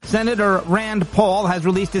Senator Rand Paul has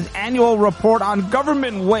released his annual report on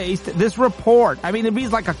government waste. This report, I mean, it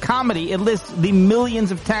reads like a comedy. It lists the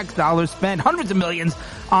millions of tax dollars spent, hundreds of millions,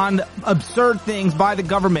 on absurd things by the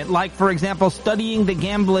government, like, for example, studying the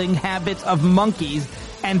gambling habits of monkeys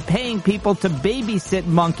and paying people to babysit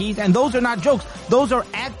monkeys. And those are not jokes. Those are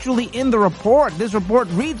actually in the report. This report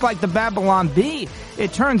reads like the Babylon Bee.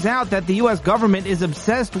 It turns out that the U.S. government is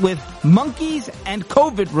obsessed with monkeys and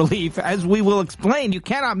COVID relief, as we will explain. You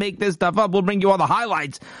cannot make this stuff up. We'll bring you all the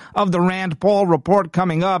highlights of the Rand Paul report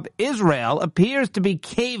coming up. Israel appears to be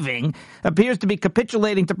caving, appears to be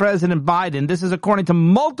capitulating to President Biden. This is according to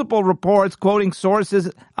multiple reports, quoting sources,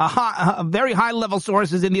 very high-level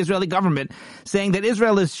sources in the Israeli government, saying that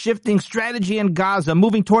Israel is shifting strategy in Gaza,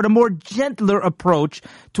 moving toward a more gentler approach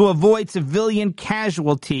to avoid civilian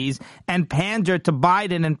casualties and pander to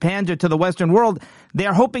Biden and pander to the Western world.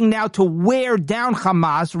 They're hoping now to wear down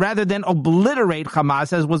Hamas rather than obliterate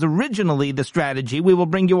Hamas, as was originally the strategy. We will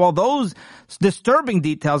bring you all those disturbing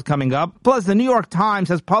details coming up. Plus, the New York Times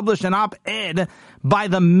has published an op-ed by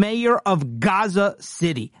the mayor of Gaza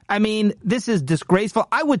City. I mean, this is disgraceful.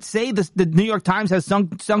 I would say the New York Times has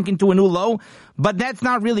sunk into a new low, but that's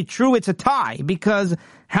not really true. It's a tie, because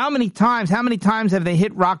how many times have they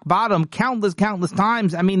hit rock bottom? Countless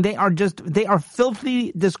times. I mean, they are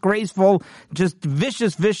filthy, disgraceful, just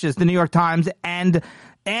vicious, the New York Times. And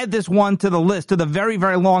add this one to the list, to the very,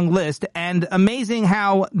 very long list. And amazing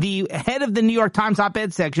how the head of the New York Times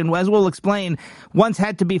op-ed section, as we'll explain, once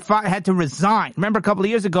had to resign. Remember a couple of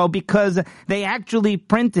years ago, because they actually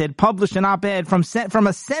published an op-ed from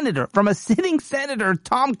a sitting senator,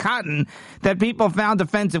 Tom Cotton, that people found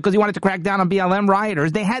offensive because he wanted to crack down on BLM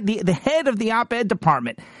rioters. They had the head of the op-ed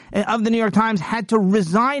department of the New York Times had to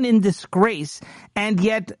resign in disgrace. And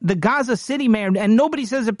yet the Gaza City mayor, and nobody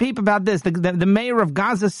says a peep about this, the mayor of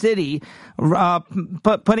Gaza City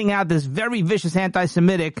putting out this very vicious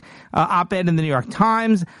anti-Semitic op-ed in the New York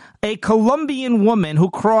Times. A Colombian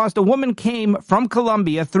woman came from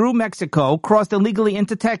Colombia through Mexico, crossed illegally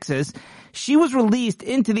into Texas. She was released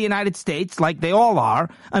into the United States, like they all are,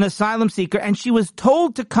 an asylum seeker, and she was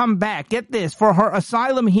told to come back, get this, for her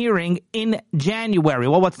asylum hearing in January.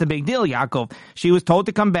 Well, what's the big deal, Yaakov? She was told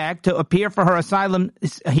to come back to appear for her asylum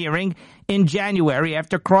hearing in January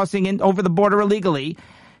after crossing in over the border illegally.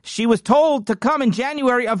 She was told to come in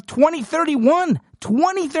January of 2031.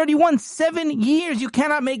 2031, 7 years. You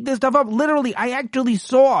cannot make this stuff up. Literally, I actually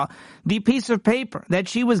saw the piece of paper that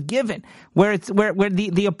she was given, where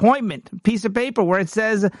the appointment piece of paper where it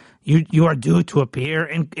says you are due to appear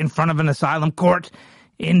in front of an asylum court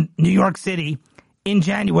in New York City in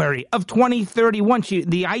January of 2031.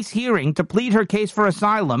 The ICE hearing to plead her case for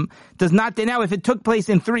asylum does not. Now, if it took place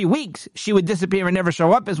in 3 weeks, she would disappear and never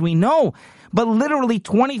show up, as we know. But literally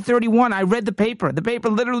 2031, I read the paper. The paper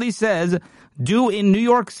literally says, due in New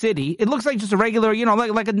York City. It looks like just a regular,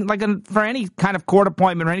 for any kind of court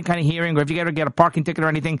appointment or any kind of hearing, or if you ever get a parking ticket or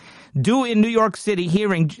anything, due in New York City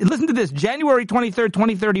hearing. Listen to this, January 23rd,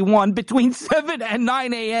 2031, between 7 and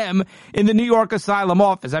 9 a.m. in the New York Asylum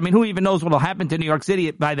Office. I mean, who even knows what will happen to New York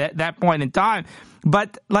City by that point in time?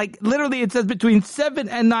 But literally it says between 7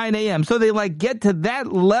 and 9 a.m. So they get to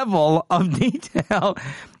that level of detail,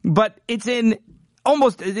 but it's in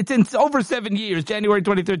over 7 years, January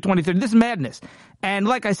 23rd, 2030. This is madness. And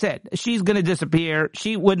like I said, she's going to disappear.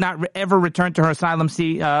 She would not ever return to her asylum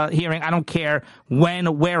hearing. I don't care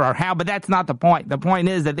when, where, or how, but that's not the point. The point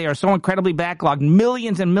is that they are so incredibly backlogged.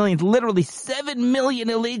 Millions and millions, literally 7 million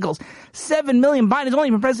illegals. 7 million. Biden's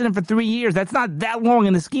only been president for 3 years. That's not that long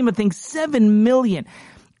in the scheme of things. 7 million.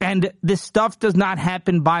 And this stuff does not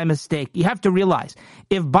happen by mistake. You have to realize,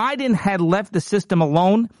 if Biden had left the system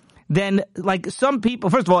alone, then some people,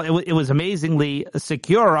 first of all, it was amazingly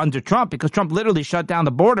secure under Trump, because Trump literally shut down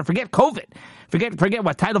the border. Forget COVID. Forget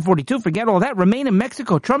what, Title 42, forget all that. Remain in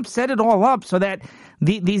Mexico. Trump set it all up so that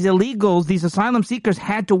these illegals, these asylum seekers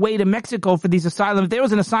had to wait in Mexico for these asylums. If there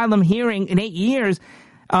was an asylum hearing in 8 years,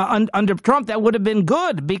 under Trump, that would have been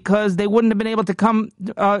good, because they wouldn't have been able to come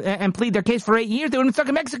and plead their case for 8 years. They would have been stuck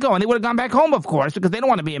in Mexico, and they would have gone back home, of course, because they don't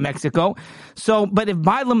want to be in Mexico. So, but if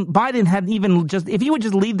Biden had if he would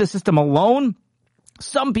just leave the system alone,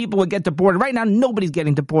 some people would get deported. Right now, nobody's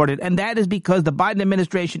getting deported, and that is because the Biden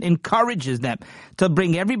administration encourages them to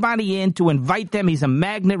bring everybody in, to invite them. He's a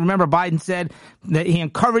magnet. Remember, Biden said that he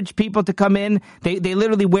encouraged people to come in. They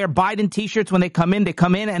literally wear Biden T-shirts when they come in. They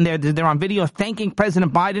come in, and they're on video thanking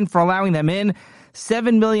President Biden for allowing them in.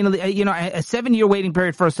 7 million, a 7-year waiting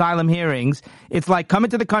period for asylum hearings. It's like, come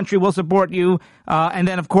into the country, we'll support you. And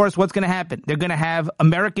then, of course, what's going to happen? They're going to have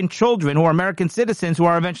American children who are American citizens who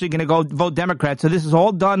are eventually going to go vote Democrat. So this is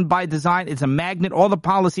all done by design. It's a magnet. All the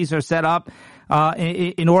policies are set up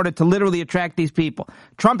in order to literally attract these people.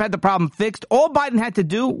 Trump had the problem fixed. All Biden had to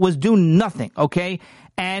do was do nothing, okay?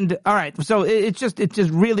 And all right, so it's just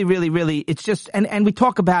really, really, really, it's just, and we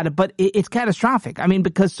talk about it, but it's catastrophic. I mean,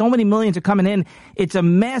 because so many millions are coming in, it's a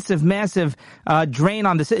massive, massive drain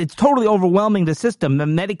on this. It's totally overwhelming the system, the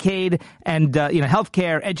Medicaid and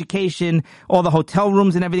healthcare, education, all the hotel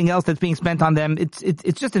rooms and everything else that's being spent on them.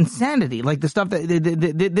 It's just insanity. Like the stuff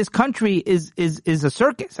that this country is a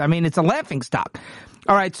circus. I mean, it's a laughingstock.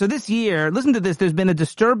 All right, so this year, listen to this. There's been a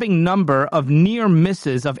disturbing number of near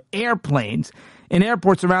misses of airplanes in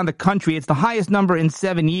airports around the country. It's the highest number in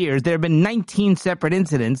 7 years. There have been 19 separate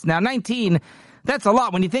incidents. Now, 19, that's a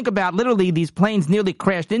lot. When you think about literally these planes nearly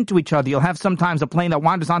crashed into each other, you'll have sometimes a plane that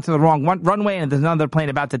wanders onto the wrong runway and there's another plane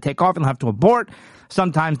about to take off and you'll have to abort.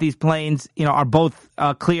 Sometimes these planes, are both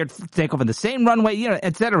cleared to take off on the same runway,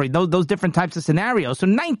 et cetera. Those different types of scenarios. So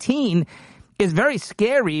 19 is very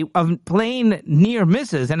scary of plane near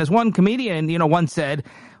misses. And as one comedian, once said,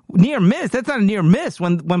 near miss, that's not a near miss.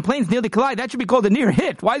 When planes nearly collide, that should be called a near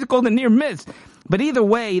hit. Why is it called a near miss? But either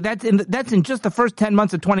way, that's in just the first 10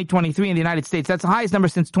 months of 2023 in the United States. That's the highest number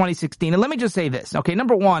since 2016. And let me just say this, okay?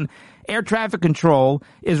 Number one, air traffic control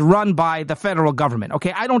is run by the federal government,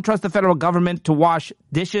 okay? I don't trust the federal government to wash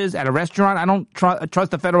dishes at a restaurant. I don't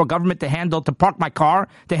trust the federal government to park my car,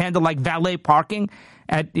 to handle like valet parking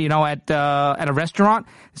at a restaurant.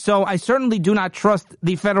 So I certainly do not trust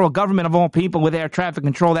the federal government of all people with air traffic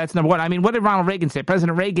control. That's number one. I mean, what did Ronald Reagan say?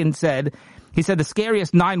 President Reagan said, he said the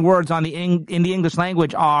scariest 9 words in the English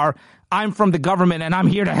language are, I'm from the government and I'm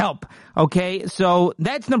here to help. Okay, so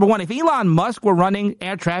that's number one. If Elon Musk were running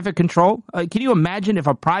air traffic control, can you imagine if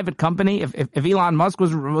a private company, if Elon Musk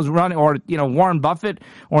was running, or Warren Buffett,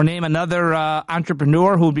 or name another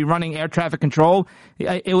entrepreneur who would be running air traffic control,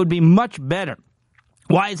 it would be much better.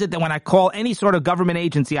 Why is it that when I call any sort of government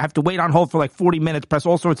agency, I have to wait on hold for like 40 minutes, press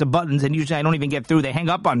all sorts of buttons, and usually I don't even get through. They hang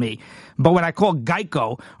up on me. But when I call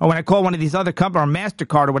Geico, or when I call one of these other companies, or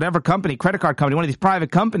MasterCard, or whatever company, credit card company, one of these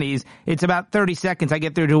private companies, it's about 30 seconds. I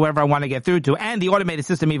get through to whoever I want to get through to. And the automated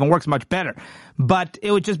system even works much better. But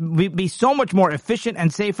it would just be so much more efficient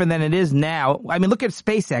and safer than it is now. I mean, look at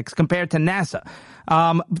SpaceX compared to NASA.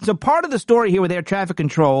 So part of the story here with air traffic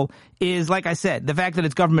control is, like I said, the fact that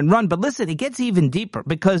it's government run. But listen, it gets even deeper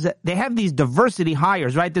because they have these diversity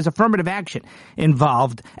hires, right? There's affirmative action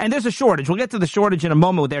involved. And there's a shortage. We'll get to the shortage in a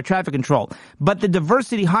moment with air traffic control. But the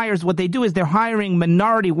diversity hires, what they do is they're hiring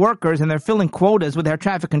minority workers and they're filling quotas with air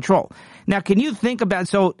traffic control. Now, can you think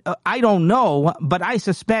about, I don't know, but I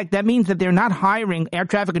suspect that means that they're not hiring air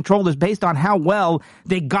traffic controllers based on how well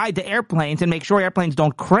they guide the airplanes and make sure airplanes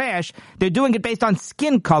don't crash. They're doing it based on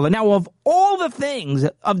skin color. Now, of all the things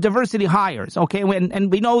of diversity hires, okay,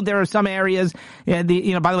 and we know there are some areas, by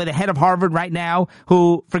the way, the head of Harvard right now,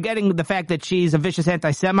 who, forgetting the fact that she's a vicious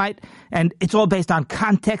anti-Semite, and it's all based on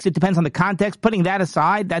context. It depends on the context. Putting that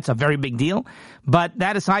aside, that's a very big deal. But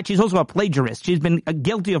that aside, she's also a plagiarist. She's been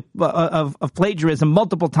guilty of plagiarism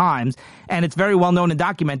multiple times, and it's very well known and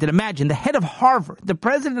documented. Imagine the head of Harvard, the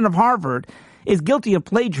president of Harvard, is guilty of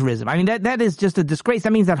plagiarism. I mean, that is just a disgrace.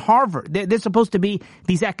 That means that Harvard, they're supposed to be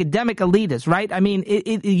these academic elitists, right? I mean,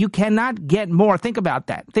 you cannot get more. Think about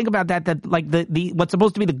that. Think about that like the what's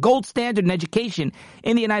supposed to be the gold standard in education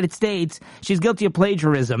in the United States, she's guilty of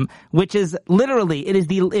plagiarism, which is literally, it is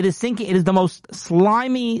the most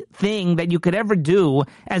slimy thing that you could ever do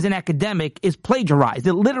as an academic is plagiarize.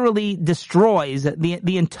 It literally destroys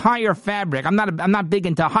the entire fabric. I'm not big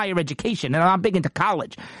into higher education and I'm not big into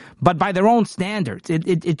college, but by their own standards,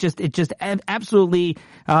 it just absolutely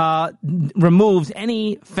removes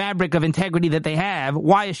any fabric of integrity that they have.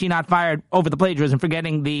 Why is she not fired over the plagiarism,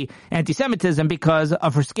 forgetting the anti-Semitism because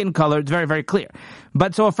of her skin color? It's very, very clear.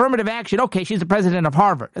 But so affirmative action, okay, she's the president of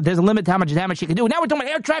Harvard. There's a limit to how much damage she can do. Now we're talking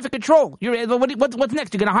about air traffic control. What's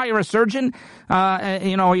next? You're going to hire a surgeon?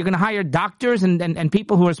 Or you're going to hire doctors and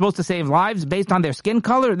people who are supposed to save lives based on their skin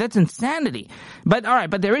color? That's insanity. But all right,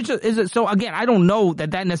 but there is so again, I don't know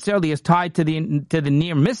that necessarily is tied to the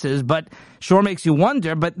near misses, but sure makes you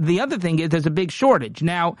wonder. But the other thing is there's a big shortage.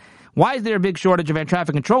 Now, why is there a big shortage of air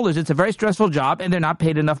traffic controllers? It's a very stressful job, and they're not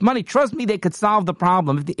paid enough money. Trust me, they could solve the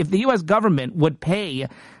problem. If the U.S. government would pay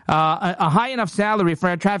a high enough salary for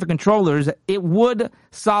air traffic controllers, it would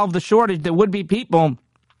solve the shortage. There would be people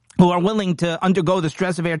who are willing to undergo the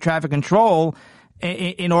stress of air traffic control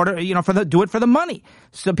in order, do it for the money.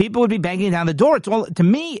 So people would be banging down the door. To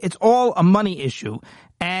me, it's all a money issue.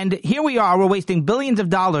 And here we are, we're wasting billions of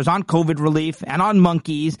dollars on COVID relief and on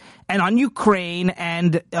monkeys and on Ukraine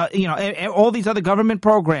and, all these other government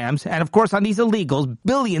programs. And of course on these illegals,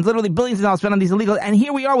 literally billions of dollars spent on these illegals. And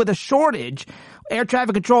here we are with a shortage, air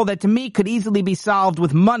traffic control, that to me could easily be solved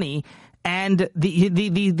with money. And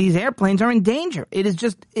these airplanes are in danger. It is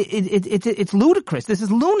just, it's ludicrous. This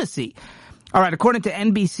is lunacy. All right. According to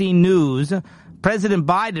NBC News, President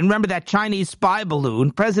Biden, remember that Chinese spy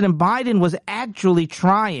balloon? President Biden was actually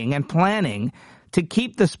trying and planning to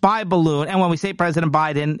keep the spy balloon. And when we say President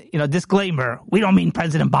Biden, disclaimer, we don't mean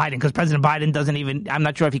President Biden, because President Biden doesn't even, I'm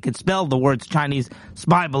not sure if he could spell the words Chinese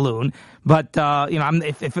spy balloon. But,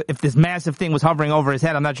 if this massive thing was hovering over his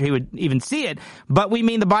head, I'm not sure he would even see it. But we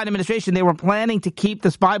mean the Biden administration. They were planning to keep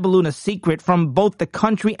the spy balloon a secret from both the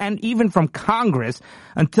country and even from Congress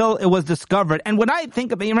until it was discovered. And when I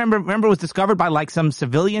think of it, remember it was discovered by like some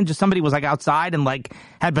civilian, just somebody was like outside and like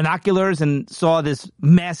had binoculars and saw this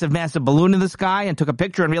massive, massive balloon in the sky and took a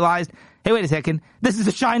picture and realized, hey, wait a second, this is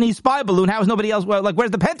a Chinese spy balloon. How is nobody else,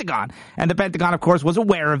 where's the Pentagon? And the Pentagon, of course, was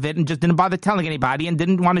aware of it and just didn't bother telling anybody and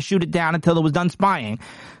didn't want to shoot it down until it was done spying.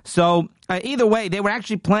 So either way, they were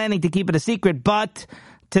actually planning to keep it a secret, but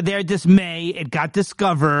to their dismay, it got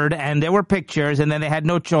discovered and there were pictures and then they had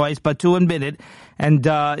no choice but to admit it. And,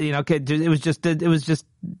 it was just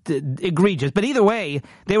egregious. But either way,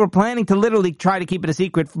 they were planning to literally try to keep it a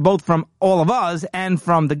secret both from all of us and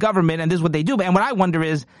from the government. And this is what they do. And what I wonder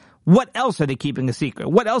is, what else are they keeping a secret?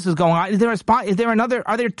 What else is going on? Is there a spy?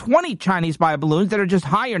 Are there 20 Chinese spy balloons that are just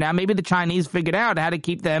higher now? Maybe the Chinese figured out how to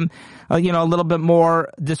keep them, a little bit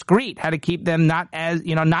more discreet, how to keep them not as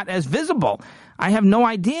visible. I have no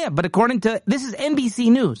idea. But this is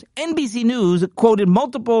NBC News. NBC News quoted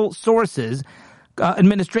multiple sources,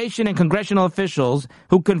 administration and congressional officials,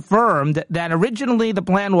 who confirmed that originally the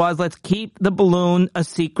plan was, let's keep the balloon a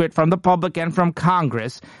secret from the public and from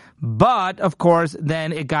Congress. But, of course,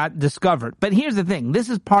 then it got discovered. But here's the thing. This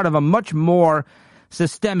is part of a much more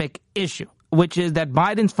systemic issue, which is that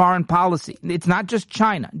Biden's foreign policy, it's not just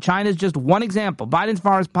China. China is just one example. Biden's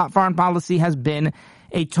foreign policy has been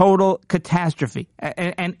a total catastrophe.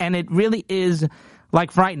 And it really is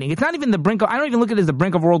like frightening. It's not even the brink of, I don't even look at it as the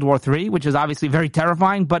brink of World War III, which is obviously very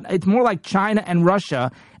terrifying, but it's more like China and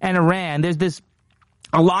Russia and Iran. There's this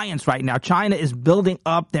alliance right now. China is building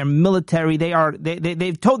up their military. They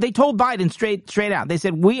told Biden straight out. They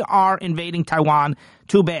said, we are invading Taiwan.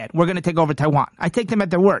 Too bad. We're going to take over Taiwan. I take them at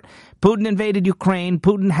their word. Putin invaded Ukraine.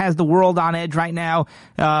 Putin has the world on edge right now.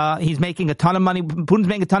 He's making a ton of money. Putin's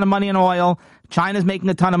making a ton of money in oil. China's making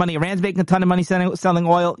a ton of money. Iran's making a ton of money selling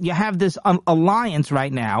oil. You have this alliance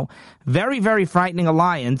right now. Very, very frightening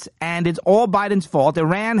alliance. And it's all Biden's fault.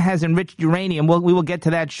 Iran has enriched uranium. We will get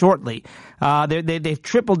to that shortly. They've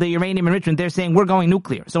tripled the uranium enrichment. They're saying we're going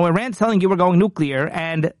nuclear. So Iran's telling you we're going nuclear,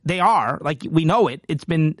 and they are. Like, we know it. It's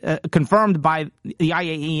been confirmed by the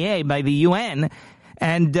IAEA, by the UN.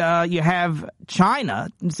 And you have China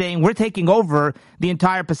saying we're taking over the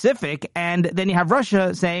entire Pacific, and then you have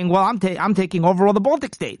Russia saying, well, I'm taking over all the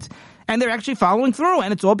Baltic states. And they're actually following through,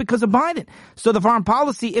 and it's all because of Biden. So the foreign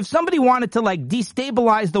policy, if somebody wanted to like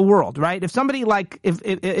destabilize the world, right? If somebody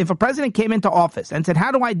if a president came into office and said,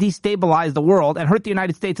 how do I destabilize the world and hurt the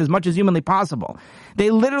United States as much as humanly possible? They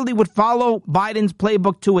literally would follow Biden's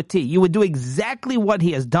playbook to a T. You would do exactly what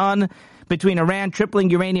he has done. Between Iran tripling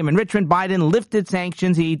uranium enrichment, Biden lifted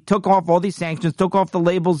sanctions. He took off all these sanctions, took off the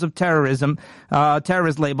labels of terrorism,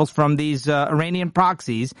 terrorist labels from these Iranian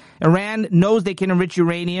proxies. Iran knows they can enrich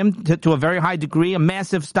uranium to a very high degree, a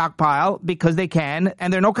massive stockpile, because they can,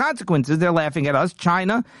 and there are no consequences. They're laughing at us.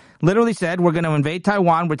 China literally said, we're going to invade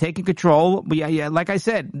Taiwan. We're taking control. Like I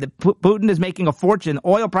said, Putin is making a fortune.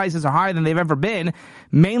 Oil prices are higher than they've ever been,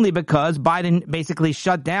 mainly because Biden basically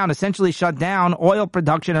essentially shut down oil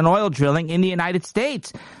production and oil drilling in the United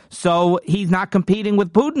States. So he's not competing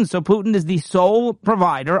with Putin. So Putin is the sole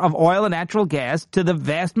provider of oil and natural gas to the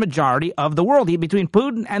vast majority of the world. Between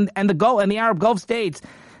Putin and the Arab Gulf states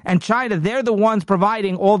and China, they're the ones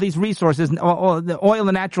providing all these resources, the oil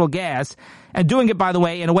and natural gas, and doing it, by the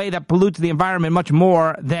way, in a way that pollutes the environment much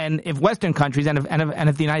more than if Western countries and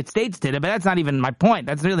if the United States did it. But that's not even my point.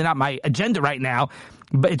 That's really not my agenda right now.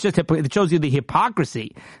 But it's just, it shows you the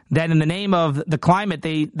hypocrisy that in the name of the climate,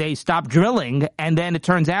 they stop drilling. And then it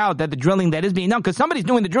turns out that the drilling that is being done, because somebody's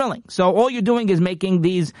doing the drilling. So all you're doing is making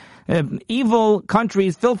these evil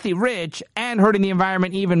countries filthy rich and hurting the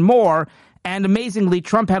environment even more. And amazingly,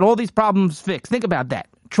 Trump had all these problems fixed. Think about that.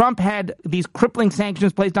 Trump had these crippling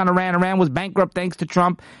sanctions placed on Iran. Iran was bankrupt thanks to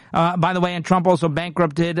Trump, by the way, and Trump also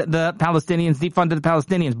bankrupted the Palestinians, defunded the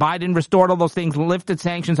Palestinians. Biden restored all those things, lifted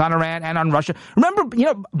sanctions on Iran and on Russia. Remember,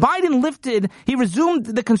 Biden he resumed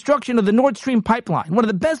the construction of the Nord Stream pipeline. One of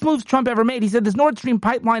the best moves Trump ever made. He said this Nord Stream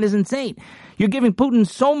pipeline is insane. You're giving Putin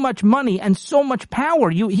so much money and so much power.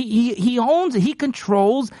 He owns it. He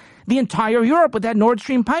controls the entire Europe with that Nord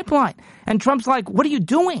Stream pipeline. And Trump's like, what are you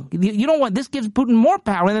doing? You don't want, this gives Putin more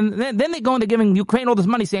power. And then they go into giving Ukraine all this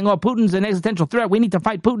money saying, oh, Putin's an existential threat. We need to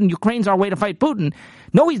fight Putin. Ukraine's our way to fight Putin.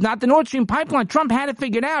 No, he's not. The Nord Stream pipeline. Trump had it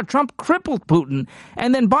figured out. Trump crippled Putin.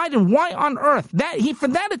 And then Biden, why on earth? For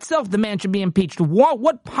that itself, the man should be impeached.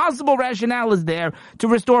 What possible rationale is there to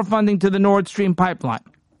restore funding to the Nord Stream pipeline?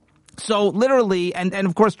 So literally, and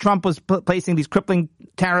of course Trump was placing these crippling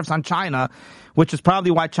tariffs on China, which is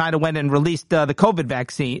probably why China went and released the COVID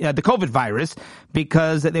vaccine, the COVID virus,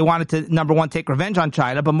 because they wanted to, number one, take revenge on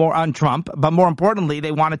China, but more on Trump. But more importantly,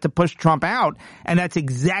 they wanted to push Trump out. And that's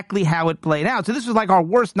exactly how it played out. So this was like our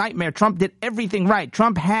worst nightmare. Trump did everything right.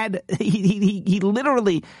 Trump he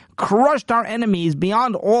literally crushed our enemies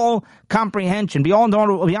beyond all comprehension, beyond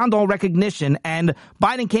all recognition. And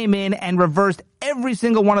Biden came in and reversed every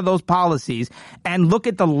single one of those policies. And look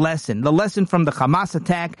at the lesson from the Hamas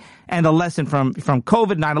attack and the lesson from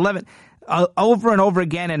COVID, 9/11, over and over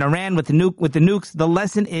again in Iran with the nukes. The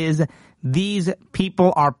lesson is these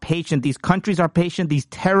people are patient. These countries are patient. These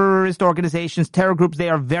terrorist organizations, terror groups, they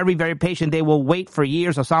are very, very patient. They will wait for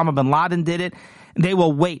years. Osama bin Laden did it. They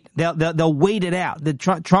will wait. They'll wait it out.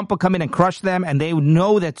 Trump will come in and crush them, and they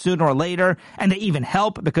know that sooner or later, and they even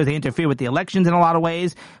help because they interfere with the elections in a lot of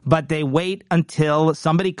ways, but they wait until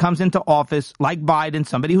somebody comes into office like Biden,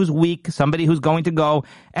 somebody who's weak, somebody who's going to go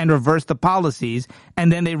and reverse the policies,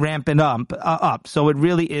 and then they ramp it up. So it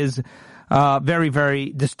really is very,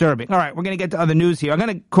 very disturbing. All right, we're going to get to other news here. I'm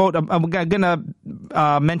going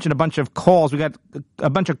to mention a bunch of calls. We got a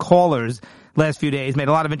bunch of callers last few days, made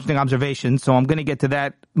a lot of interesting observations, so I'm going to get to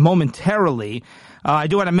that momentarily. I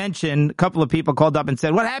do want to mention a couple of people called up and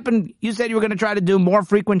said, what happened? You said you were going to try to do more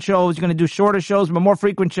frequent shows. You're going to do shorter shows, but more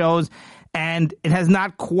frequent shows. And it has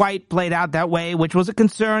not quite played out that way, which was a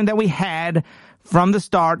concern that we had from the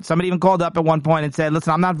start. Somebody even called up at one point and said,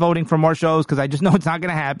 listen, I'm not voting for more shows because I just know it's not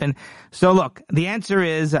going to happen. So look, the answer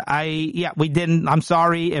is we didn't. I'm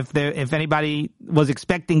sorry if anybody was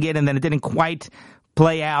expecting it and then it didn't quite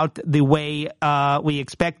play out the way we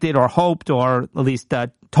expected or hoped, or at least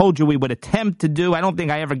told you we would attempt to do. I don't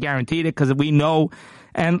think I ever guaranteed it because we know.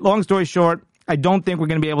 And long story short, I don't think we're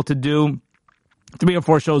going to be able to do 3 or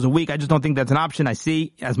 4 shows a week. I just don't think that's an option. I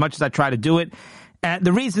see, as much as I try to do it.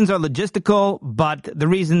 The reasons are logistical, but the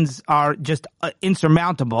reasons are just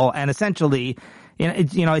insurmountable. And essentially,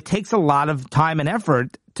 it takes a lot of time and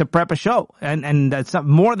effort to prep a show. And that's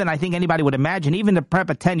more than I think anybody would imagine. Even to prep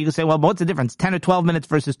a 10, you can say, well, what's the difference? 10 or 12 minutes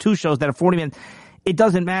versus 2 shows that are 40 minutes. It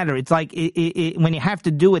doesn't matter. It's like when you have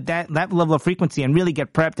to do it that level of frequency and really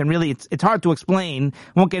get prepped, and really it's hard to explain.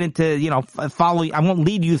 I won't get into, I won't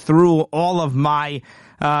lead you through all of my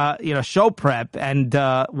show prep and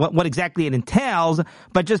what exactly it entails,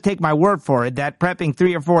 but just take my word for it that prepping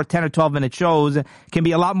 3 or 4 10 or 12 minute shows can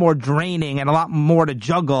be a lot more draining and a lot more to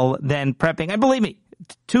juggle than prepping. And believe me,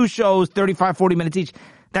 2 shows, 35, 40 minutes each,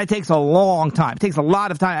 that takes a long time. It takes a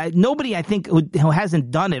lot of time. Nobody, I think, who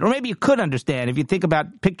hasn't done it, or maybe you could understand if you think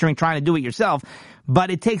about picturing trying to do it yourself, but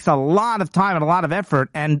it takes a lot of time and a lot of effort,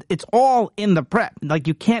 and it's all in the prep. Like,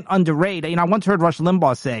 you can't underrate. I once heard Rush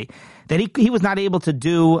Limbaugh say that he was not able to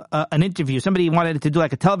do an interview. Somebody wanted to do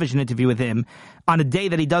like a television interview with him on a day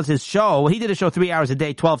that he does his show. He did a show 3 hours a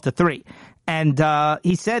day, 12 to 3. And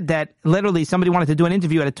he said that literally somebody wanted to do an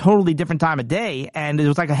interview at a totally different time of day, and it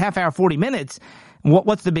was like a half hour, 40 minutes.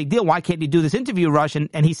 What's the big deal? Why can't you do this interview, Rush?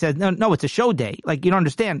 And he said, no, it's a show day. Like, you don't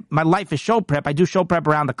understand. My life is show prep. I do show prep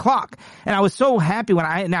around the clock. And I was so happy when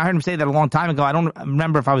I heard him say that a long time ago. I don't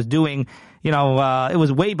remember if I was doing, it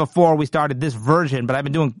was way before we started this version, but I've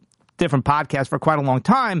been doing different podcasts for quite a long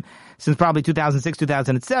time, since probably 2006,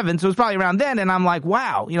 2007. So it was probably around then. And I'm like,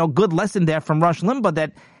 wow, good lesson there from Rush Limbaugh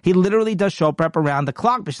that he literally does show prep around the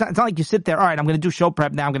clock. But it's not like you sit there, all right, I'm going to do show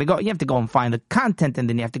prep now. I'm going to go. You have to go and find the content, and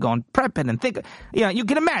then you have to go and prep it and think. You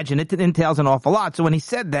can imagine it entails an awful lot. So when he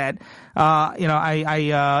said that,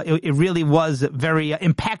 it really was very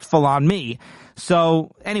impactful on me.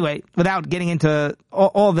 So anyway, without getting into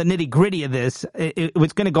all the nitty gritty of this, it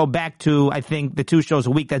was going to go back to, I think, the 2 shows a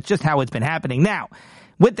week. That's just how it's been happening. Now,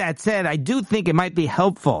 With that said, I do think it might be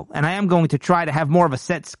helpful, and I am going to try to have more of a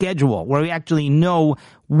set schedule where we actually know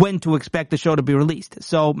when to expect the show to be released.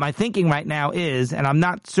 So my thinking right now is, and I'm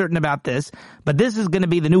not certain about this, but this is going to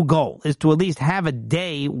be the new goal, is to at least have a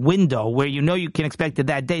day window where you know you can expect it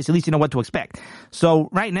that day, so at least you know what to expect. So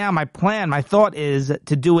right now, my thought is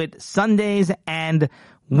to do it Sundays and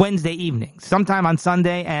Wednesday evening, sometime on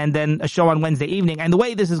Sunday and then a show on Wednesday evening. And the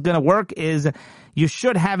way this is going to work is you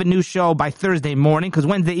should have a new show by Thursday morning, because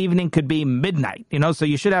Wednesday evening could be midnight, so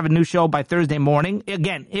you should have a new show by Thursday morning.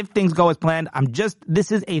 Again, if things go as planned,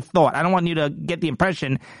 this is a thought. I don't want you to get the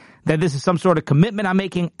impression that this is some sort of commitment I'm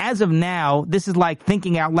making. As of now, this is like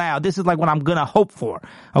thinking out loud. This is like what I'm going to hope for.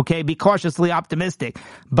 Okay, be cautiously optimistic.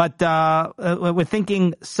 But we're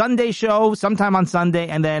thinking Sunday show, sometime on Sunday,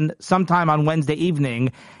 and then sometime on Wednesday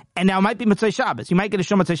evening. And now it might be Motzei Shabbos. You might get a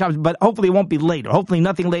show Motzei Shabbos, but hopefully it won't be later. Hopefully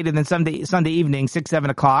nothing later than Sunday evening, 6, 7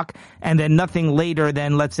 o'clock, and then nothing later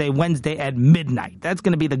than, let's say, Wednesday at midnight. That's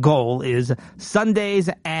going to be the goal, is Sundays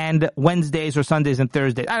and Wednesdays, or Sundays and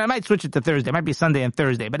Thursdays. I might switch it to Thursday. It might be Sunday and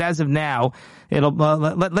Thursday, but as of now,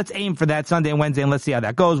 let's aim for that Sunday and Wednesday, and let's see how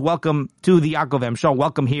that goes. Welcome to the Yaakov M Show.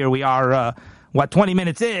 Welcome here. We are 20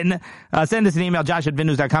 minutes in. Send us an email,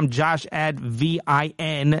 josh@vinnews.com,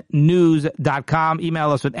 josh@vinnews.com.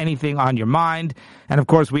 Email us with anything on your mind. And of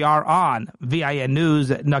course, we are on VIN News,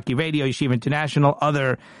 Nucky Radio, Yeshiva International,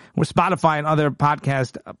 we're Spotify and other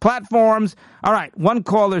podcast platforms. All right. One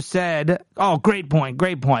caller said, great point.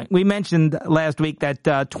 We mentioned last week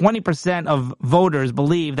that 20% of voters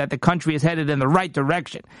believe that the country is headed in the right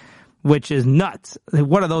direction, which is nuts.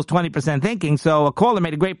 What are those 20% thinking? So a caller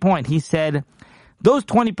made a great point. He said, those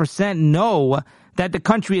 20% know that the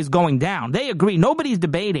country is going down. They agree. Nobody's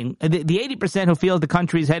debating. The 80% who feels the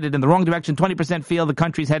country is headed in the wrong direction, 20% feel the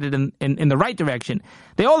country is headed in the right direction.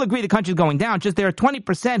 They all agree the country is going down. Just there are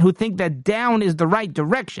 20% who think that down is the right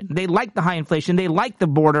direction. They like the high inflation. They like the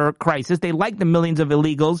border crisis. They like the millions of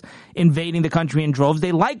illegals invading the country in droves.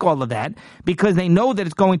 They like all of that because they know that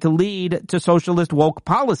it's going to lead to socialist woke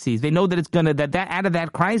policies. They know that it's going to, that out of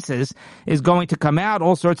that crisis is going to come out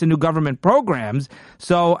all sorts of new government programs.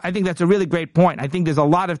 So I think that's a really great point. I think there's a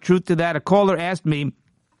lot of truth to that. A caller asked me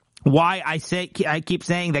why I keep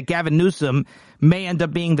saying that Gavin Newsom may end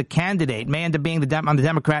up being the candidate, may end up being on the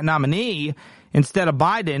Democrat nominee instead of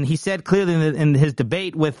Biden. He said clearly in his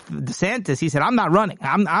debate with DeSantis, he said, I'm not running.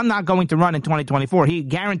 I'm not going to run in 2024. He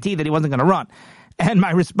guaranteed that he wasn't going to run. And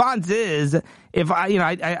my response is, if I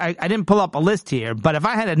didn't pull up a list here, but if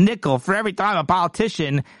I had a nickel for every time a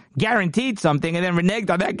politician guaranteed something and then reneged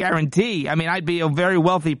on that guarantee, I'd be a very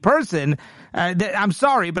wealthy person. I'm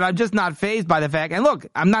sorry, but I'm just not fazed by the fact. And look,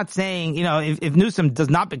 I'm not saying, if Newsom does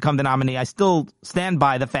not become the nominee, I still stand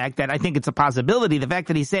by the fact that I think it's a possibility. The fact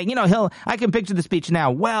that he's saying, I can picture the speech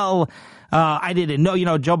now. Well, I didn't know,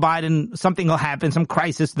 Joe Biden, something will happen, some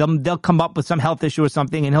crisis. They'll come up with some health issue or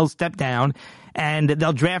something and he'll step down and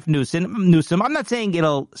they'll draft Newsom. I'm not saying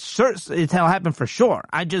it'll happen for sure.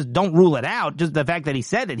 I just don't rule it out. Just the fact that he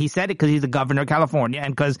said it. He said it because he's the governor of California,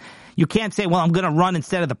 and because you can't say, well, I'm going to run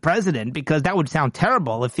instead of the president, because that would sound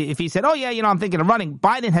terrible. If he said, oh yeah, I'm thinking of running.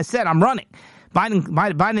 Biden has said I'm running.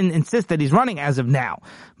 Biden insists that he's running as of now.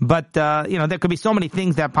 But, there could be so many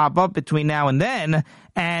things that pop up between now and then.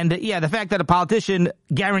 And yeah, the fact that a politician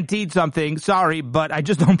guaranteed something, sorry, but I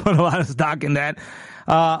just don't put a lot of stock in that.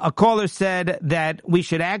 A caller said that we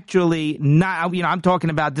should actually not, I'm talking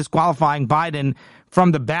about disqualifying Biden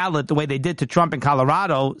from the ballot the way they did to Trump in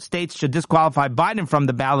Colorado. States should disqualify Biden from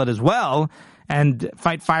the ballot as well and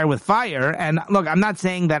fight fire with fire. And look, I'm not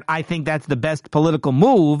saying that I think that's the best political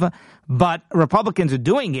move, but Republicans are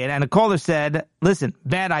doing it. And a caller said, listen,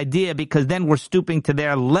 bad idea, because then we're stooping to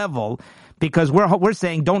their level, because we're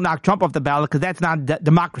saying don't knock Trump off the ballot, because that's not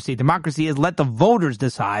democracy. Democracy is let the voters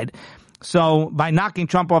decide. So by knocking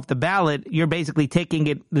Trump off the ballot, you're basically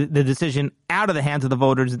taking the decision out of the hands of the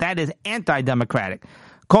voters. That is anti-democratic.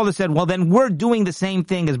 Caller said, well, then we're doing the same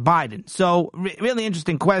thing as Biden. So really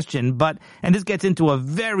interesting question, and this gets into a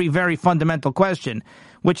very, very fundamental question,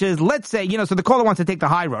 which is, let's say, so the caller wants to take the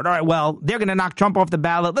high road. All right, well, they're going to knock Trump off the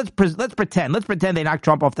ballot. Let's pretend they knock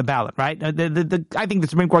Trump off the ballot, right? I think the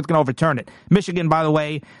Supreme Court's going to overturn it. Michigan, by the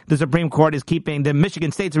way, the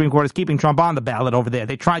Michigan State Supreme Court is keeping Trump on the ballot over there.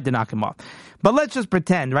 They tried to knock him off. But let's just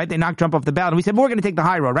pretend, right? They knocked Trump off the ballot. And we said, well, we're going to take the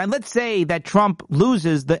high road, right? Let's say that Trump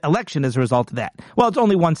loses the election as a result of that. Well, it's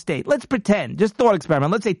only one state. Let's pretend, just thought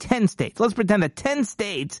experiment. Let's say 10 states. Let's pretend that 10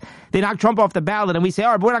 states, they knock Trump off the ballot, and we say,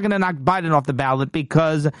 all right, but we're not going to knock Biden off the ballot because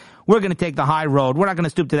because we're going to take the high road. We're not going to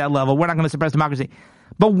stoop to that level. We're not going to suppress democracy.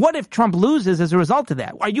 But what if Trump loses as a result of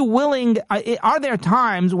that? Are you willing? Are there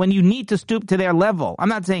times when you need to stoop to their level? I'm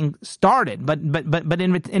not saying start it, but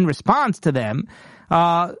in response to them,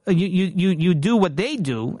 you do what they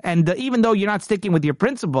do, and even though you're not sticking with your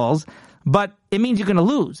principles, but it means you're going to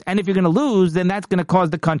lose. And if you're going to lose, then that's going to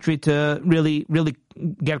cause the country to really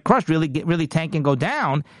get crushed, really tank and go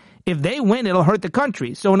down. If they win, it'll hurt the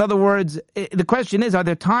country. So in other words, the question is, are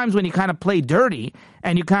there times when you kind of play dirty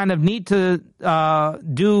and you kind of need to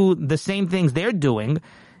do the same things they're doing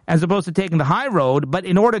as opposed to taking the high road, but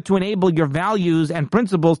in order to enable your values and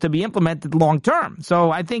principles to be implemented long term?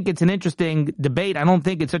 So I think it's an interesting debate. I don't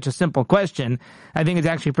think it's such a simple question. I think it's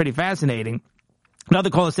actually pretty fascinating.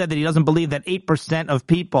 Another caller said that he doesn't believe that 8% of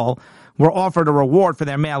people were offered a reward for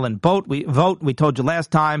their mail-in vote. We told you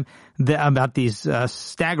last time about these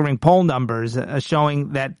staggering poll numbers showing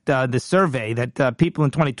that the survey that people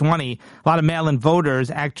in 2020, a lot of mail-in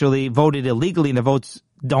voters actually voted illegally and the votes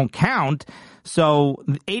don't count. So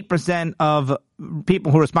 8% of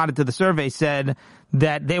people who responded to the survey said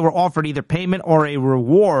that they were offered either payment or a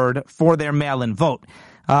reward for their mail-in vote.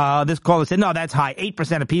 This caller said, no, that's high.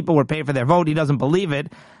 8% of people were paid for their vote. He doesn't believe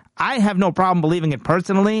it. I have no problem believing it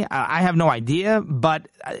personally. I have no idea. But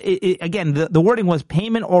again, the wording was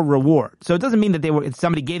payment or reward. So it doesn't mean that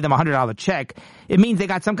somebody gave them a $100 check. It means they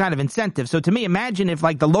got some kind of incentive. So to me, imagine if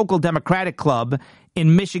like the local Democratic club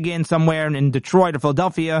in Michigan, somewhere in Detroit or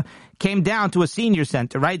Philadelphia, came down to a senior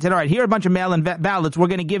center, right? Said, all right, here are a bunch of mail-in ballots. We're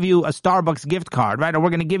going to give you a Starbucks gift card, right? Or we're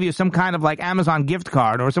going to give you some kind of like Amazon gift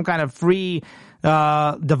card or some kind of free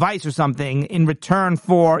device or something in return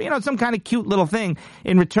for, some kind of cute little thing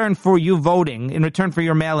in return for you voting, in return for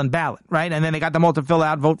your mail-in ballot, right? And then they got them all to fill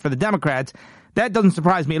out, vote for the Democrats. That doesn't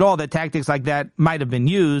surprise me at all that tactics like that might have been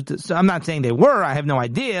used. So I'm not saying they were. I have no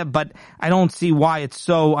idea, but I don't see why it's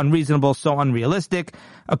so unreasonable, so unrealistic.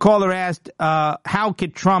 A caller asked, how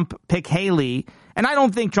could Trump pick Haley? And I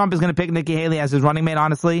don't think Trump is going to pick Nikki Haley as his running mate,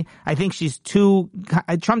 honestly. I think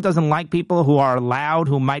Trump doesn't like people who are loud,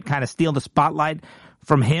 who might kind of steal the spotlight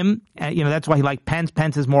from him. That's why he liked Pence.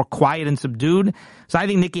 Pence is more quiet and subdued. So I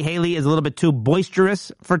think Nikki Haley is a little bit too boisterous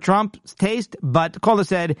for Trump's taste. But the caller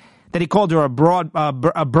said that he called her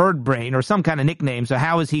a bird brain or some kind of nickname. So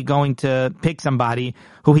how is he going to pick somebody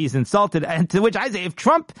who he's insulted? And to which I say, if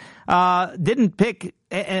Trump didn't pick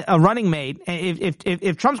a running mate,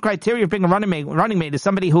 if Trump's criteria for picking a running mate is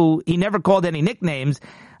somebody who he never called any nicknames,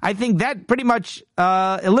 I think that pretty much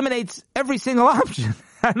eliminates every single option.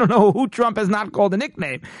 I don't know who Trump has not called a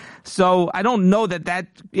nickname. So I don't know that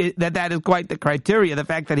is quite the criteria, the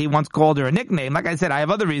fact that he once called her a nickname. Like I said, I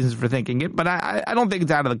have other reasons for thinking it, but I don't think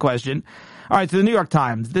it's out of the question. All right, so the New York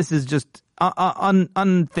Times. This is just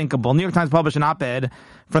unthinkable. New York Times published an op-ed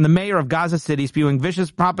from the mayor of Gaza City spewing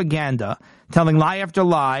vicious propaganda, telling lie after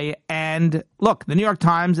lie. And look, the New York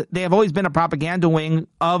Times, they have always been a propaganda wing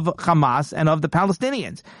of Hamas and of the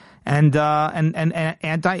Palestinians. And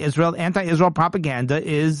anti-Israel propaganda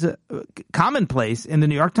is commonplace in the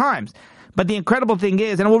New York Times. But the incredible thing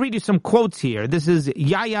is, and we'll read you some quotes here. This is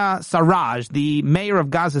Yahya Sarraj, the mayor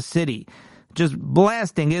of Gaza City, just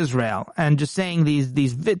blasting Israel and just saying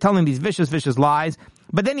telling these vicious lies.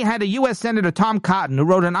 But then you had a U.S. Senator Tom Cotton who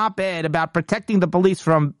wrote an op-ed about protecting the police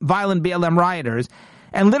from violent BLM rioters.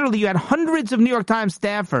 And literally you had hundreds of New York Times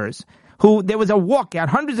staffers there was a walkout.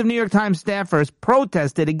 Hundreds of New York Times staffers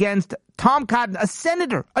protested against Tom Cotton, a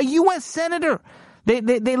senator, a U.S. senator. They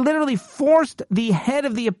literally forced the head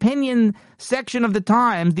of the opinion section of the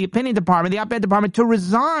Times, the opinion department, the op-ed department, to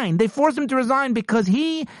resign. They forced him to resign because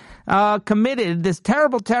he committed this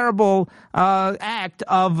terrible act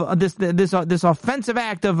of this offensive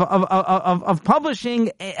act of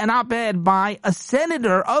publishing an op-ed by a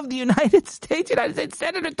senator of the United States,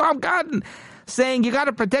 Senator Tom Cotton, saying you got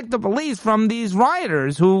to protect the police from these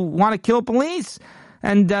rioters who want to kill police.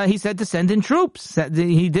 And he said to send in troops.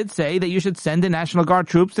 He did say that you should send in National Guard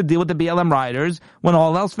troops to deal with the BLM rioters when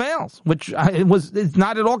all else fails, which it's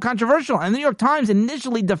not at all controversial. And the New York Times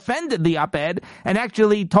initially defended the op-ed and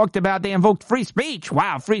actually talked about they invoked free speech.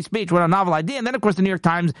 Wow, free speech, what a novel idea. And then, of course, the New York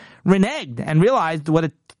Times reneged and realized what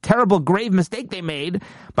a terrible, grave mistake they made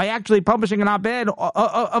by actually publishing an op-ed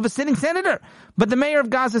of a sitting senator. But the mayor of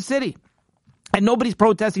Gaza City, and nobody's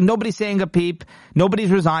protesting, nobody's saying a peep, nobody's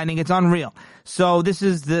resigning. It's unreal. So this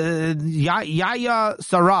is the Yahya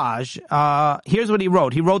Sarraj. Here's what he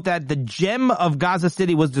wrote. He wrote that the gem of Gaza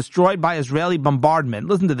City was destroyed by Israeli bombardment.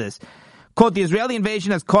 Listen to this. Quote, the Israeli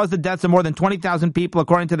invasion has caused the deaths of more than 20,000 people,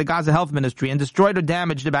 according to the Gaza Health Ministry, and destroyed or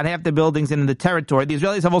damaged about half the buildings in the territory. The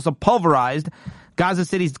Israelis have also pulverized Gaza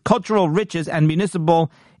City's cultural riches and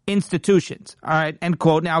municipal institutions. All right, end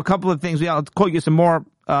quote. Now, a couple of things. I'll quote you some more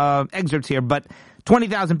excerpts here, but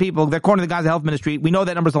 20,000 people, according to the Gaza Health Ministry. We know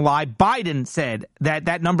that number's a lie. Biden said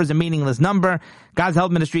that number's a meaningless number. Gaza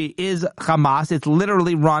Health Ministry is Hamas. It's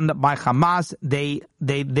literally run by Hamas. They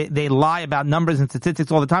lie about numbers and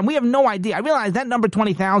statistics all the time. We have no idea. I realize that number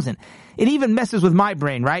 20,000, it even messes with my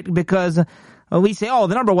brain, right? Because we say, the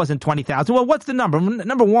number wasn't 20,000. Well, what's the number?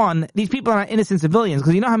 Number one, these people are not innocent civilians,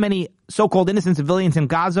 because you know how many so-called innocent civilians in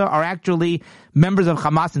Gaza are actually members of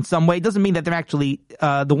Hamas in some way. It doesn't mean that they're actually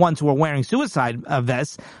the ones who are wearing suicide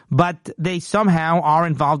vests, but they somehow are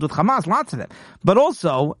involved with Hamas, lots of them. But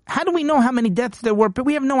also, how do we know how many deaths there were? But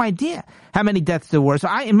we have no idea how many deaths there were. So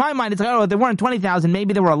in my mind, it's like, there weren't 20,000,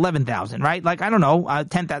 maybe there were 11,000, right? Like, I don't know,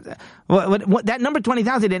 10,000. That number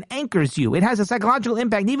 20,000, it anchors you. It has a psychological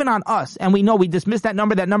impact even on us, and we know we dismiss that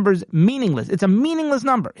number. That number's meaningless. It's a meaningless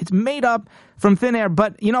number. It's made up from thin air.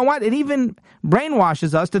 But you know what? It even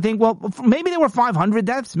brainwashes us to think, well, maybe there were 500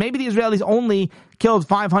 deaths. Maybe the Israelis only killed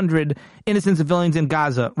 500 innocent civilians in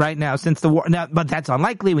Gaza right now since the war. Now, but that's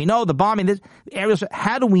unlikely. We know the bombing.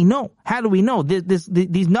 How do we know? How do we know?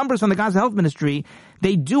 These numbers from the Gaza Health Ministry,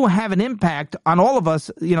 they do have an impact on all of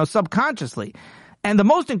us, subconsciously. And the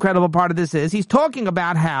most incredible part of this is he's talking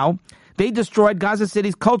about how they destroyed Gaza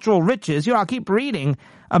City's cultural riches. I'll keep reading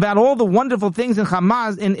about all the wonderful things in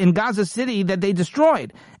Hamas, in Gaza City that they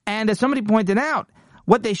destroyed. And as somebody pointed out,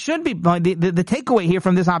 what they should be, the takeaway here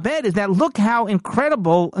from this op-ed is that look how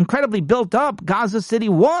incredibly built up Gaza City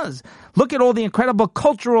was. Look at all the incredible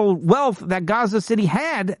cultural wealth that Gaza City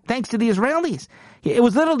had thanks to the Israelis. It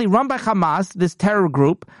was literally run by Hamas, this terror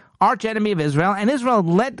group, arch enemy of Israel, and Israel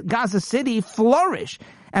let Gaza City flourish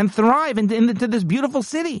and thrive into this beautiful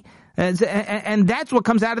city. And that's what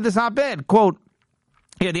comes out of this op-ed. Quote,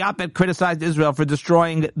 here, the op-ed criticized Israel for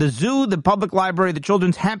destroying the zoo, the public library, the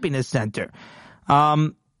Children's Happiness Center.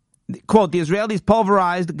 Quote, the Israelis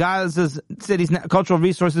pulverized Gaza City's cultural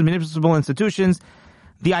resources, municipal institutions,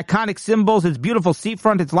 the iconic symbols, its beautiful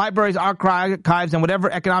seafront, its libraries, archives, and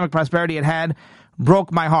whatever economic prosperity it had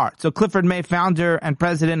broke my heart. So Clifford May, founder and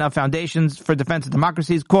president of Foundations for Defense of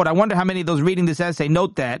Democracies, quote, I wonder how many of those reading this essay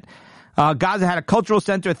note that Gaza had a cultural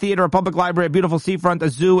center, a theater, a public library, a beautiful seafront, a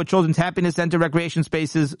zoo, a children's happiness center, recreation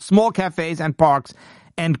spaces, small cafes, and parks,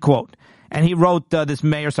 end quote. And he wrote, this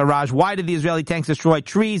Mayor Sarraj, why did the Israeli tanks destroy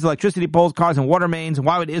trees, electricity poles, cars, and water mains?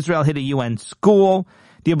 Why would Israel hit a UN school?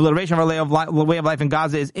 The obliteration of our way of life in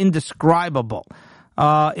Gaza is indescribable.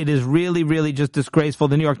 It is really, really just disgraceful.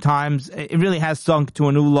 The New York Times, it really has sunk to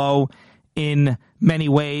a new low in many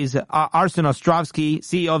ways. Arsen Ostrovsky,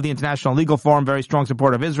 CEO of the International Legal Forum, very strong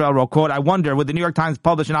supporter of Israel, wrote, quote, I wonder, would the New York Times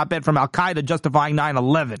publish an op-ed from Al-Qaeda justifying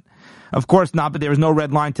 9/11? Of course not, but there is no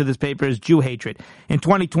red line to this paper's Jew hatred. In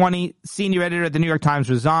 2020, senior editor at the New York Times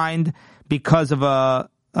resigned because of an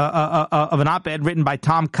op-ed written by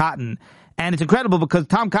Tom Cotton. And it's incredible because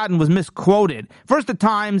Tom Cotton was misquoted. First, the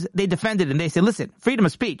Times, they defended it and they said, listen, freedom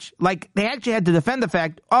of speech. Like, they actually had to defend the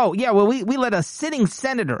fact, we let a sitting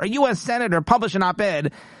senator, a U.S. senator, publish an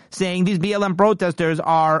op-ed saying these BLM protesters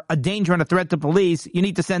are a danger and a threat to police. You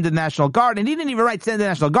need to send the National Guard. And he didn't even write send the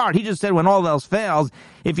National Guard. He just said when all else fails,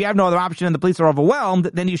 if you have no other option and the police are overwhelmed,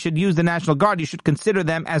 then you should use the National Guard. You should consider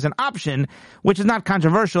them as an option, which is not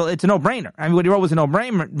controversial. It's a no-brainer. I mean, what he wrote was a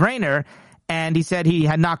no-brainer. And he said he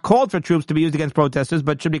had not called for troops to be used against protesters,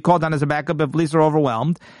 but should be called on as a backup if police are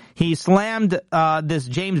overwhelmed. He slammed this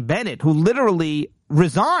James Bennett, who literally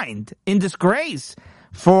resigned in disgrace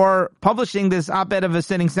for publishing this op-ed of a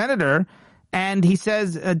sitting senator. And he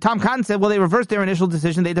says, Tom Cotton said, well, they reversed their initial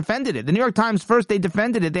decision. They defended it. The New York Times, first they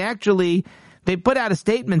defended it. They put out a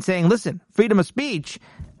statement saying, listen, freedom of speech.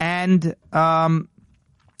 And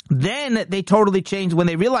then they totally changed when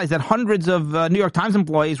they realized that hundreds of New York Times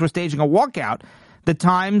employees were staging a walkout. The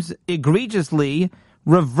Times egregiously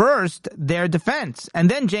reversed their defense.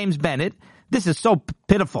 And then James Bennett, this is so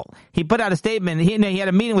pitiful. He put out a statement. He had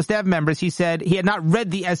a meeting with staff members. He said he had not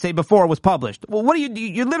read the essay before it was published. Well, what are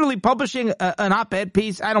you're literally publishing an op-ed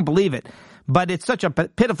piece? I don't believe it. But it's such a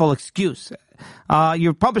pitiful excuse.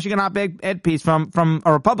 You're publishing an op-ed piece from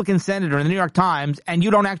a Republican senator in the New York Times, and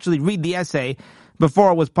you don't actually read the essay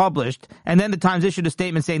before it was published, and then the Times issued a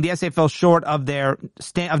statement saying the essay fell short of the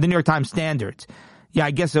New York Times standards. Yeah,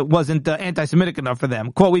 I guess it wasn't anti-Semitic enough for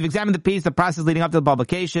them. Quote, we've examined the piece, the process leading up to the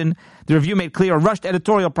publication. The review made clear a rushed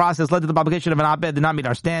editorial process led to the publication of an op-ed that did not meet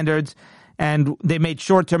our standards, and they made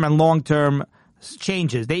short-term and long-term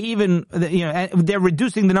changes. They even, they're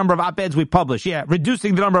reducing the number of op-eds we publish. Yeah,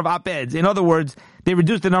 reducing the number of op-eds. In other words, they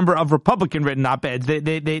reduced the number of Republican-written op-eds.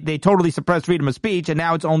 They totally suppressed freedom of speech, and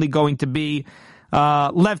now it's only going to be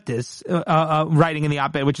leftists writing in the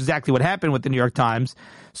op-ed, which is exactly what happened with the New York Times.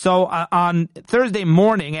 So on Thursday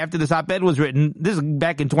morning, after this op-ed was written, this is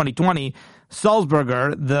back in 2020,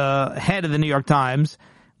 Sulzberger, the head of the New York Times,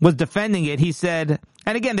 was defending it. He said,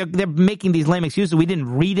 and again, they're making these lame excuses. We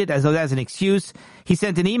didn't read it as an excuse. He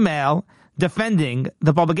sent an email defending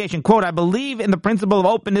the publication. Quote, I believe in the principle of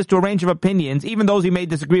openness to a range of opinions, even those he may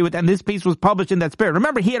disagree with, and this piece was published in that spirit.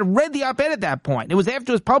 Remember, he had read the op-ed at that point. It was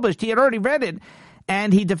after it was published. He had already read it,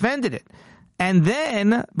 and he defended it. And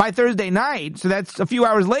then, by Thursday night, so that's a few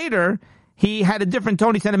hours later, he had a different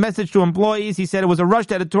tone. He sent a message to employees. He said it was a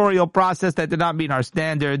rushed editorial process that did not meet our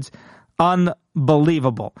standards.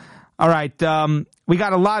 Unbelievable. All right, we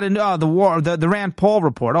got a lot in the Rand Paul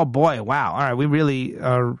report. Oh, boy, wow. All right, we really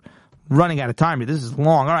are running out of time here. This is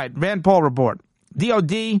long. All right, Rand Paul report.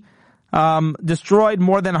 DOD destroyed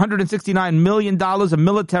more than $169 million of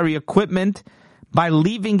military equipment by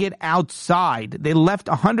leaving it outside. They left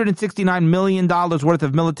 $169 million worth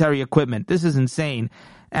of military equipment. This is insane.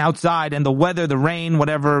 Outside, and the weather, the rain,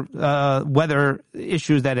 whatever weather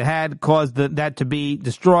issues that it had caused that to be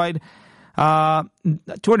destroyed.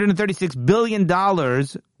 $236 billion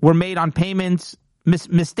were made on payments,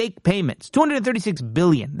 mistake payments. $236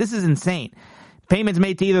 billion. This is insane. Payments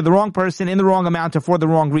made to either the wrong person in the wrong amount or for the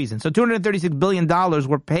wrong reason. So $236 billion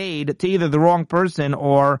were paid to either the wrong person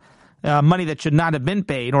or money that should not have been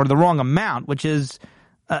paid, or the wrong amount, which is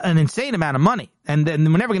an insane amount of money. And then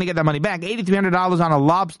we're never going to get that money back. $8,300 on a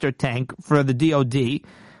lobster tank for the DOD.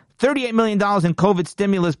 $38 million in COVID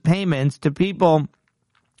stimulus payments to people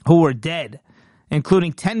who were dead,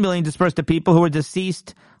 including $10 million dispersed to people who were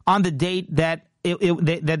deceased on the date that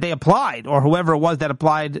that they applied, or whoever it was that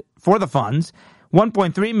applied for the funds.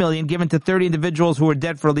 $1.3 million given to 30 individuals who were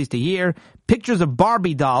dead for at least a year. Pictures of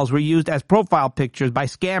Barbie dolls were used as profile pictures by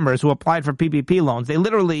scammers who applied for PPP loans.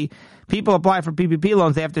 People apply for PPP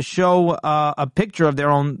loans. They have to show a picture of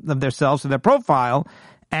themselves, so their profile,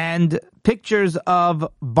 and pictures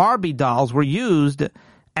of Barbie dolls were used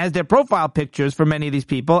as their profile pictures for many of these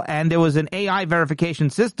people. And there was an AI verification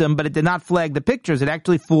system, but it did not flag the pictures. It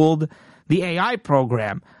actually fooled the AI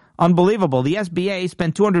program. Unbelievable. The SBA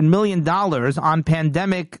spent $200 million on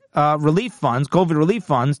pandemic relief funds, COVID relief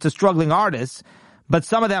funds, to struggling artists, but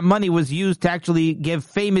some of that money was used to actually give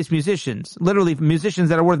famous musicians, literally musicians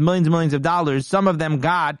that are worth millions and millions of dollars. Some of them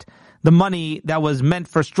got the money that was meant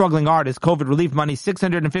for struggling artists, COVID relief money,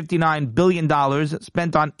 $659 billion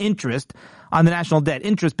spent on interest on the national debt.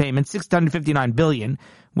 Interest payments, $659 billion,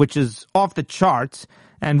 which is off the charts.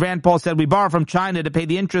 And Rand Paul said, we borrow from China to pay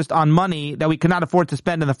the interest on money that we could not afford to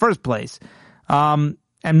spend in the first place. And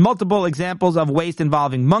multiple examples of waste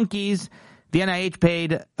involving monkeys. The NIH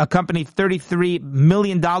paid a company $33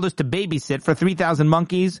 million to babysit for 3,000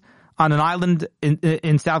 monkeys on an island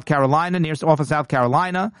in South Carolina, off of South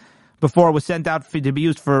Carolina, before it was sent out to be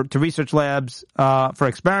used to research labs for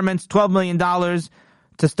experiments. $12 million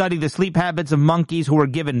to study the sleep habits of monkeys who were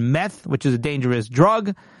given meth, which is a dangerous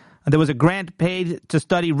drug. There was a grant paid to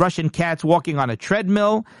study Russian cats walking on a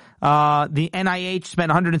treadmill. The NIH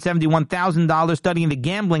spent $171,000 studying the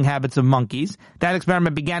gambling habits of monkeys. That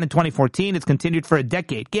experiment began in 2014. It's continued for a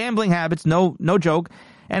decade. Gambling habits, no joke.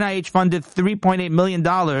 NIH funded $3.8 million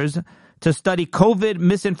to study COVID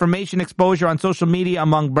misinformation exposure on social media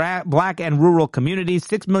among black and rural communities.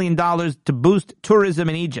 $6 million to boost tourism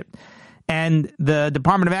in Egypt. And the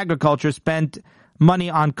Department of Agriculture spent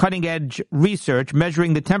money on cutting-edge research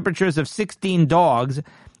measuring the temperatures of 16 dogs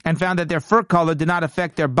and found that their fur color did not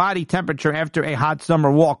affect their body temperature after a hot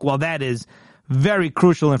summer walk. Well, that is very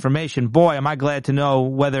crucial information. Boy, am I glad to know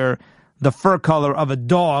whether the fur color of a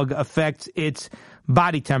dog affects its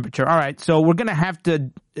body temperature. All right, so we're going to have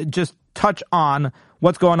to just touch on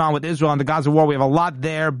what's going on with Israel and the Gaza war. We have a lot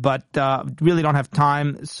there, but really don't have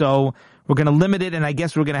time, so we're going to limit it, and I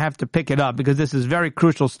guess we're going to have to pick it up because this is very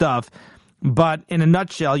crucial stuff. But in a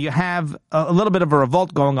nutshell, you have a little bit of a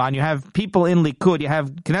revolt going on. You have people in Likud, you have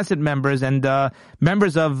Knesset members and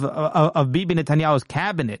members of Bibi Netanyahu's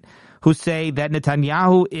cabinet who say that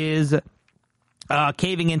Netanyahu is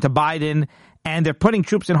caving into Biden, and they're putting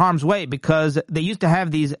troops in harm's way because they used to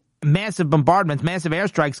have these massive bombardments, massive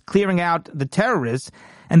airstrikes clearing out the terrorists,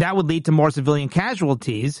 and that would lead to more civilian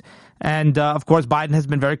casualties. And, of course, Biden has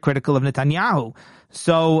been very critical of Netanyahu.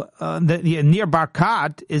 So Nir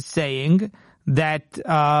Barkat is saying that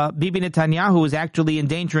Bibi Netanyahu is actually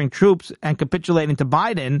endangering troops and capitulating to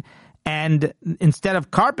Biden. And instead of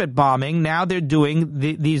carpet bombing, now they're doing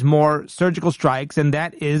these more surgical strikes. And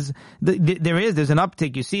that is, there's an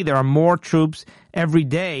uptick. You see, there are more troops every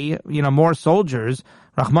day, more soldiers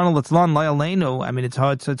Rahman al-Atzlan, Layaleinu. I mean,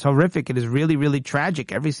 it's horrific. It is really, really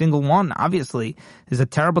tragic. Every single one, obviously, is a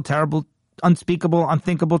terrible, terrible, unspeakable,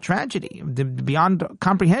 unthinkable tragedy beyond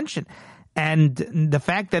comprehension. And the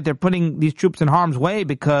fact that they're putting these troops in harm's way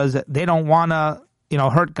because they don't want to,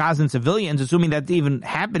 hurt Gazan civilians, assuming that's even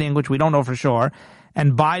happening, which we don't know for sure,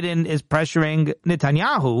 and Biden is pressuring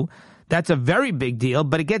Netanyahu, that's a very big deal.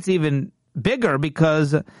 But it gets even bigger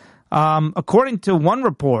because, according to one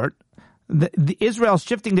report, Israel's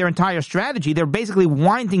shifting their entire strategy. They're basically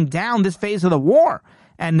winding down this phase of the war.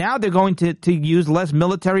 And now they're going to use less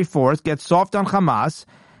military force, get soft on Hamas,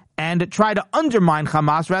 and try to undermine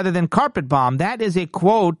Hamas rather than carpet bomb. That is a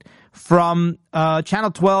quote from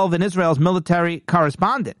Channel 12 and Israel's military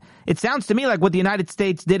correspondent. It sounds to me like what the United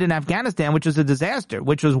States did in Afghanistan, which was a disaster,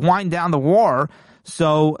 which was wind down the war.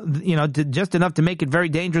 So, just enough to make it very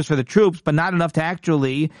dangerous for the troops, but not enough to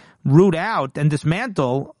actually root out and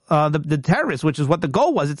dismantle the terrorists, which is what the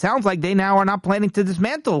goal was. It sounds like they now are not planning to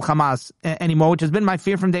dismantle Hamas anymore, which has been my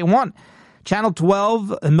fear from day one. Channel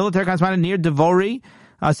 12, military correspondent Nir Devori,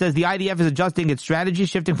 says the IDF is adjusting its strategy,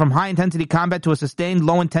 shifting from high-intensity combat to a sustained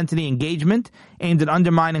low-intensity engagement aimed at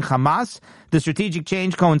undermining Hamas. The strategic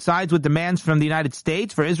change coincides with demands from the United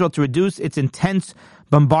States for Israel to reduce its intense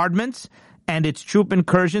bombardments and its troop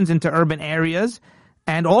incursions into urban areas.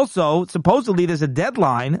 And also, supposedly, there's a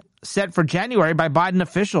deadline set for January by Biden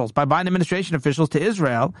administration officials to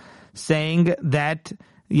Israel, saying that,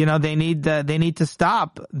 they need to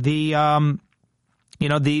stop the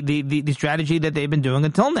strategy that they've been doing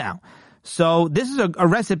until now. So this is a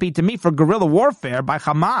recipe to me for guerrilla warfare by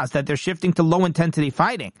Hamas, that they're shifting to low-intensity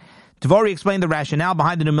fighting. Dvori explained the rationale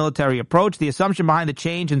behind the new military approach. The assumption behind the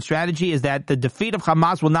change in strategy is that the defeat of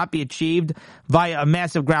Hamas will not be achieved via a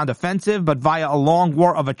massive ground offensive, but via a long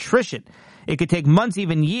war of attrition. It could take months,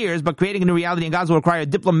 even years, but creating a new reality in Gaza will require a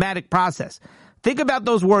diplomatic process. Think about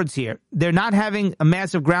those words here. They're not having a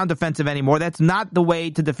massive ground offensive anymore. That's not the way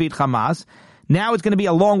to defeat Hamas. Now it's going to be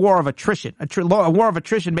a long war of attrition. A war of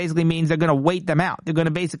attrition basically means they're going to wait them out. They're going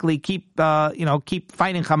to basically keep fighting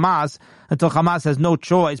Hamas until Hamas has no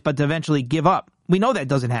choice but to eventually give up. We know that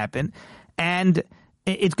doesn't happen. And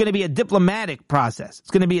it's going to be a diplomatic process.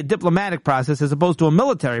 It's going to be a diplomatic process as opposed to a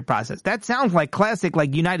military process. That sounds like classic,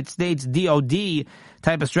 like United States DOD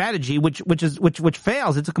type of strategy, which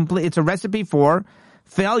fails. It's a recipe for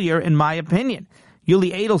failure, in my opinion.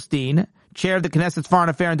 Yuli Edelstein, chair of the Knesset's Foreign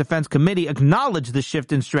Affairs and Defense Committee, acknowledged the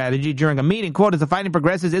shift in strategy during a meeting. Quote, as the fighting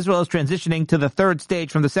progresses, Israel is transitioning to the third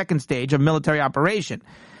stage from the second stage of military operation,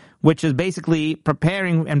 which is basically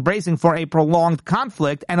preparing and bracing for a prolonged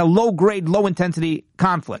conflict and a low-grade, low-intensity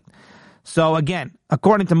conflict. So again,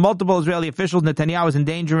 according to multiple Israeli officials, Netanyahu is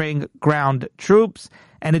endangering ground troops,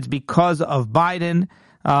 and it's because of Biden.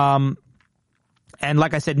 And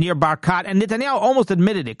like I said, Nir Barkat, and Netanyahu almost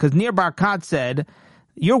admitted it, because Nir Barkat said,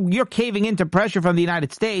 You're caving into pressure from the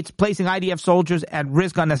United States, placing IDF soldiers at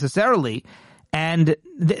risk unnecessarily. And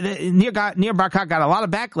Nir Barkat got a lot of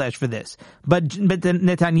backlash for this. But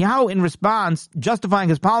Netanyahu, in response, justifying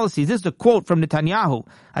his policies, this is a quote from Netanyahu.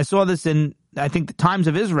 I saw this in, I think, the Times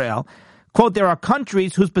of Israel. Quote, there are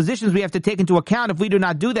countries whose positions we have to take into account. If we do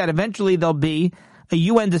not do that, eventually there'll be a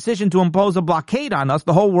UN decision to impose a blockade on us.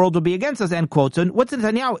 The whole world will be against us, end quote. So what's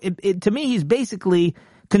Netanyahu? To me, he's basically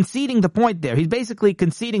conceding the point there. He's basically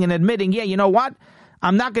conceding and admitting, yeah, you know what?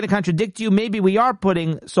 I'm not going to contradict you. Maybe we are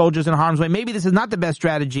putting soldiers in harm's way. Maybe this is not the best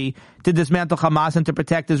strategy to dismantle Hamas and to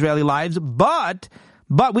protect Israeli lives, but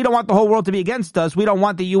we don't want the whole world to be against us. We don't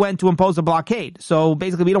want the UN to impose a blockade. So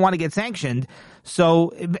basically, we don't want to get sanctioned.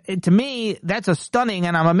 So to me, that's a stunning,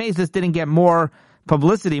 and I'm amazed this didn't get more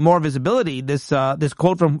publicity, more visibility, this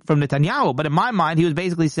quote from Netanyahu. But in my mind, he was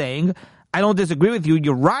basically saying, I don't disagree with you.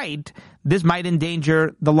 You're right. This might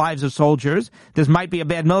endanger the lives of soldiers. This might be a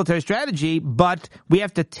bad military strategy, but we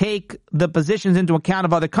have to take the positions into account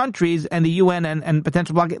of other countries and the UN and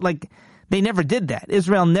potential blockade. Like, they never did that.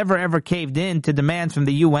 Israel never ever caved in to demands from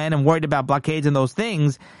the UN and worried about blockades and those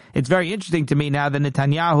things. It's very interesting to me now that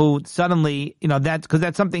Netanyahu suddenly, because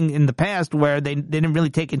that's something in the past where they didn't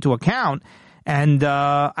really take into account. And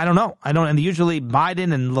I don't know. And usually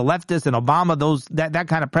Biden and the leftists and Obama, that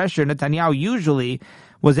kind of pressure, Netanyahu usually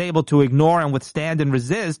was able to ignore and withstand and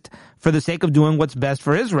resist for the sake of doing what's best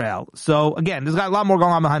for Israel. So again, there's got a lot more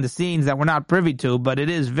going on behind the scenes that we're not privy to, but it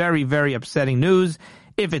is very, very upsetting news.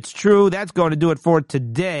 If it's true, that's going to do it for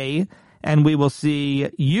today, and we will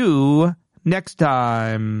see you next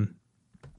time.